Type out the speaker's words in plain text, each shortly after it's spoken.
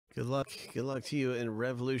Good luck. Good luck to you in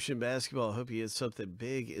Revolution Basketball. Hope you get something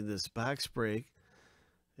big in this box break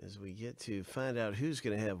as we get to find out who's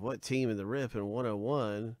going to have what team in the rip in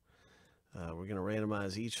 101. We're going to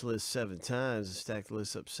randomize each list 7 times and stack the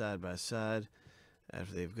lists up side by side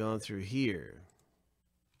after they've gone through here.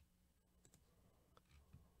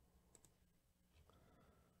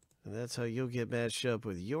 And that's how you'll get matched up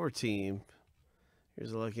with your team.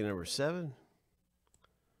 Here's the lucky number 7.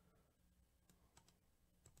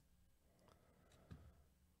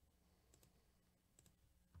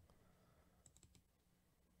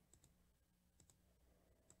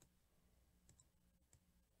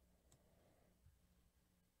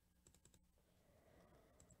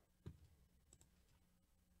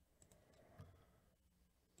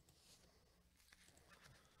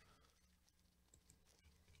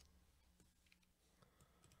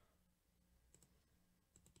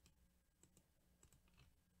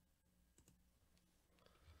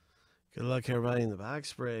 Good luck, everybody, in the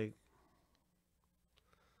box break.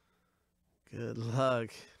 Good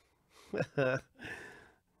luck.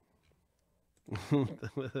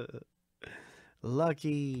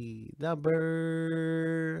 Lucky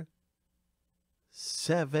number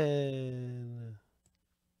 7.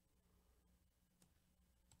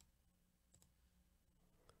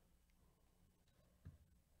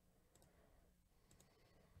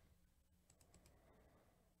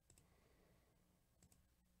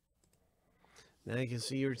 Now you can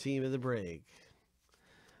see your team in the break.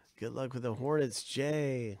 Good luck with the Hornets,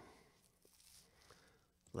 Jay.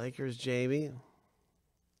 Lakers, Jamie.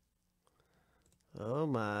 Oh,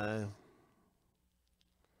 my.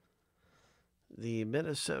 The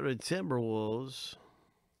Minnesota Timberwolves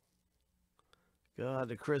go out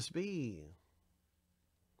to Chris B.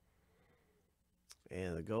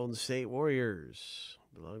 And the Golden State Warriors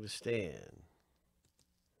belong to Stan.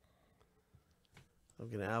 I'm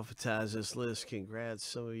going to alphabetize this list. Congrats.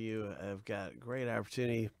 Some of you have got great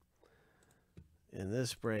opportunity in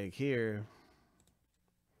this break here.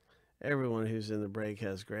 Everyone who's in the break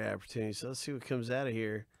has great opportunity. So let's see what comes out of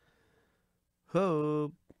here.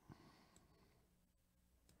 Hope.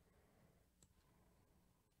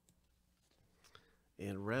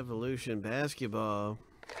 In Revolution Basketball.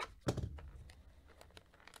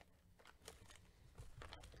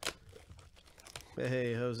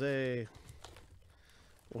 Hey, Jose.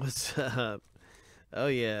 What's up? Oh,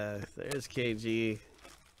 yeah. There's KG.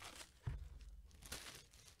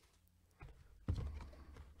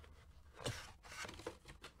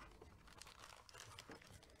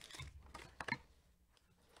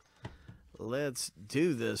 Let's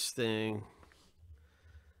do this thing.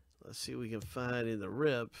 Let's see what we can find in the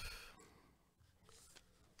rip.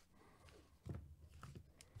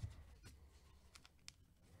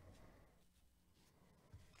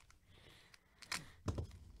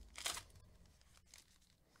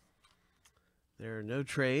 There are no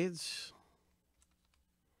trades.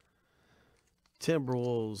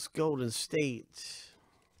 Timberwolves, Golden State.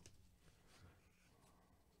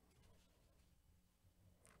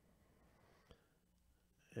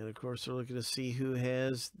 And of course, we're looking to see who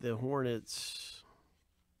has the Hornets.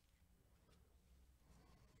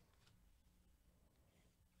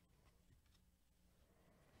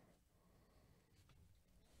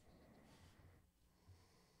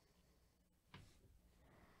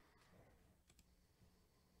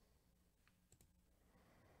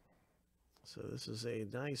 So this is a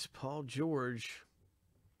nice Paul George.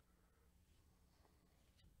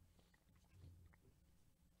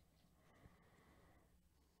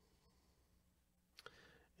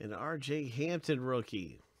 An R.J. Hampton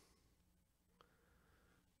rookie.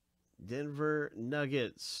 Denver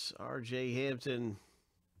Nuggets. R.J. Hampton.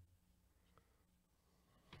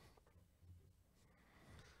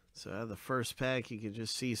 So out of the first pack, you can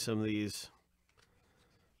just see some of these.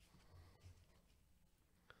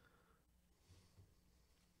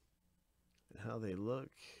 And how they look.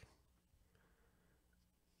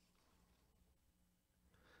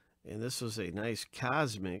 And this was a nice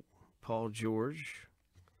Cosmic Paul George.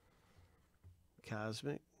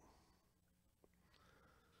 Cosmic.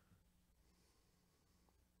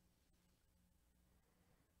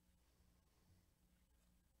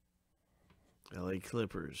 LA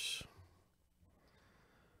Clippers.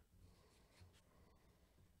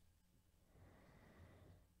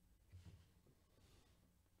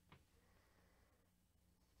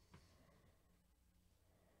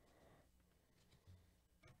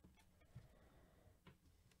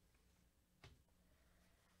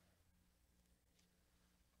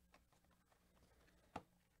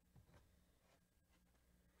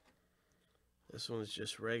 This one's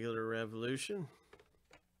just regular Revolution.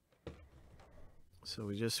 So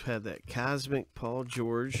we just had that Cosmic Paul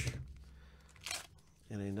George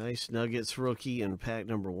and a nice Nuggets rookie in pack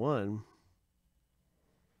number 1.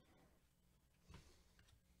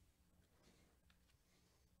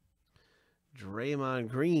 Draymond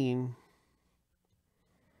Green.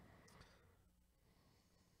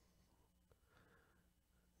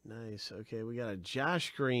 Nice. Okay, we got a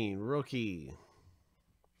Josh Green rookie.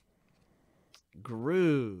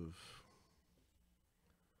 Groove.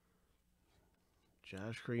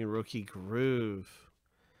 Josh Green rookie Groove.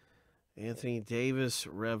 Anthony Davis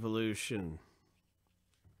Revolution.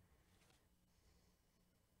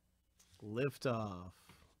 Liftoff.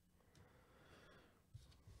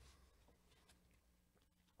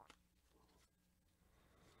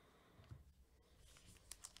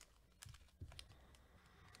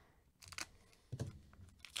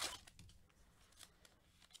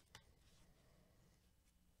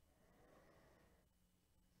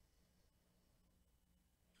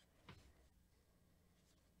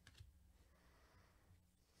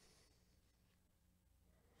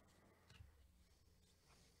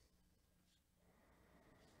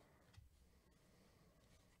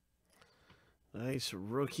 Nice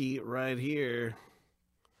rookie right here.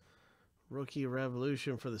 Rookie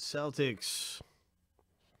Revolution for the Celtics.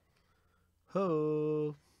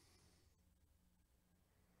 Ho!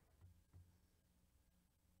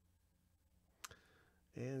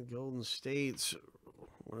 And Golden State's,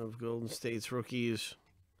 one of Golden State's rookies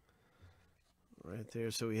right there.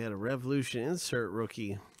 So we had a Revolution insert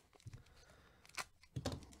rookie.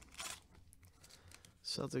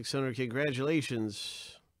 Celtics owner,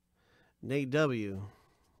 congratulations. Nate W.,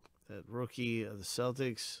 that rookie of the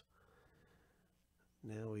Celtics.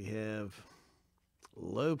 Now we have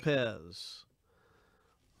Lopez.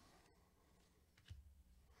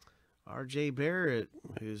 R.J. Barrett,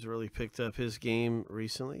 who's really picked up his game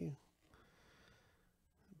recently.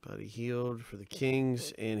 Buddy Hield for the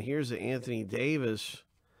Kings. And here's the Anthony Davis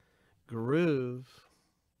Groove.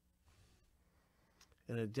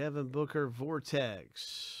 And a Devin Booker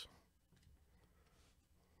Vortex.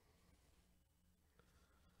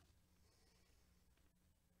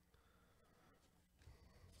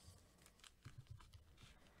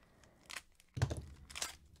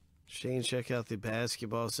 Shane, check out the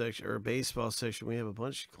basketball section or baseball section. We have a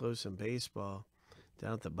bunch close in baseball.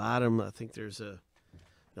 Down at the bottom, I think there's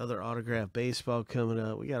another autographed baseball coming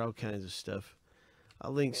up. We got all kinds of stuff.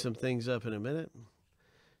 I'll link some things up in a minute.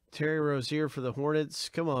 Terry Rozier for the Hornets.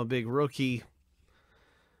 Come on, big rookie.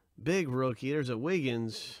 Big rookie. There's a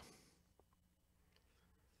Wiggins.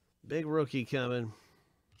 Big rookie coming.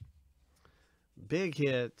 Big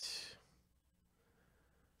hit.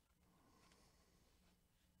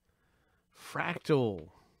 Fractal,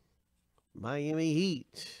 Miami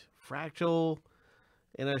Heat, Fractal,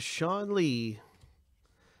 and a Sean Lee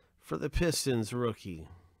for the Pistons rookie.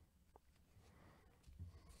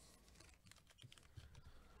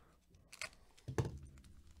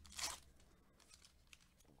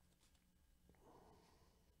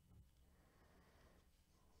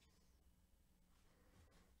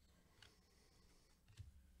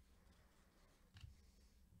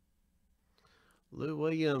 Lou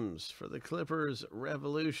Williams for the Clippers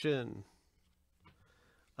Revolution.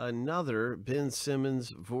 Another Ben Simmons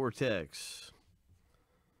Vortex.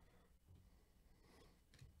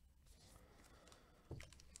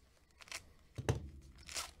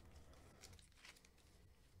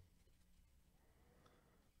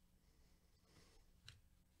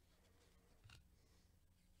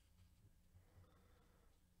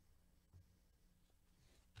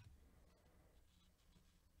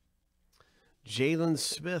 Jalen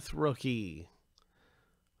Smith rookie.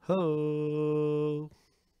 Ho!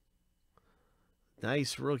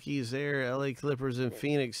 Nice rookies there. LA Clippers and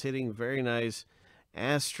Phoenix hitting very nice.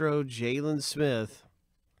 Astro Jalen Smith.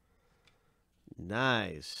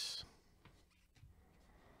 Nice.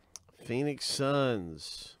 Phoenix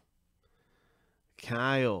Suns.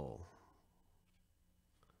 Kyle.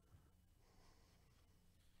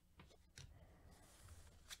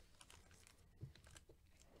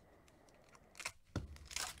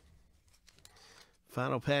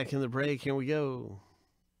 Final pack in the break. Here we go.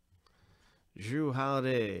 Drew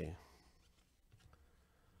Holiday.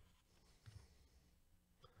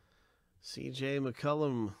 CJ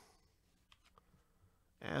McCollum.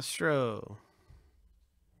 Astro.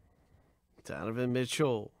 Donovan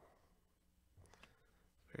Mitchell.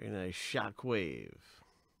 Very nice Shockwave.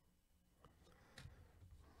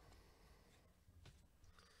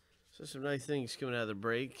 So some nice things coming out of the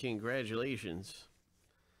break. Congratulations.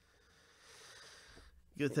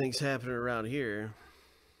 Good things happening around here.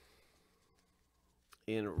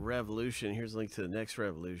 in Revolution. Here's a link to the next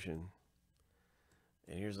Revolution.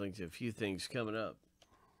 And here's a link to a few things coming up.